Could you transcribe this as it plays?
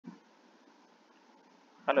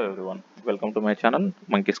Hello everyone, welcome to my channel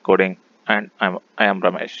Monkeys Coding and I am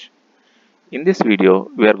Ramesh. In this video,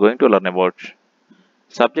 we are going to learn about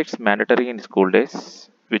subjects mandatory in school days,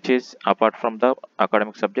 which is apart from the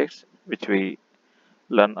academic subjects which we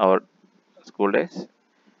learn our school days.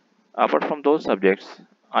 Apart from those subjects,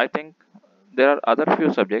 I think there are other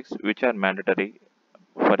few subjects which are mandatory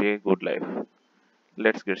for a good life.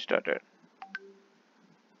 Let's get started.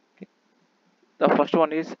 The first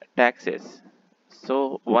one is taxes.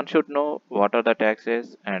 So one should know what are the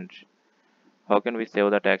taxes and how can we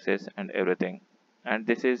save the taxes and everything, and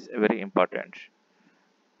this is very important.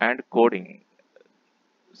 And coding,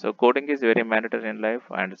 so coding is very mandatory in life,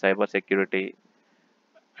 and cyber security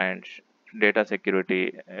and data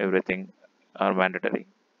security, everything are mandatory.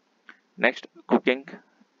 Next, cooking,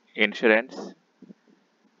 insurance,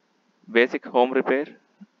 basic home repair,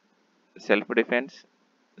 self defense,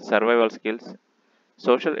 survival skills,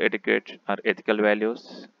 social etiquette or ethical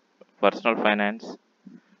values, personal finance,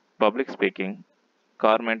 public speaking,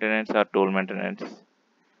 car maintenance or tool maintenance,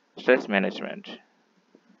 stress management.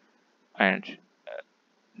 And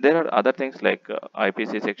there are other things like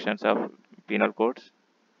IPC sections of penal codes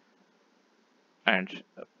and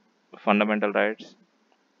fundamental rights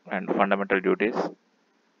and fundamental duties.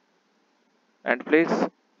 And please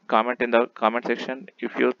comment in the comment section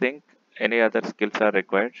if you think any other skills are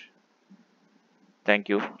required. Thank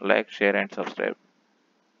you. Like, share, and subscribe.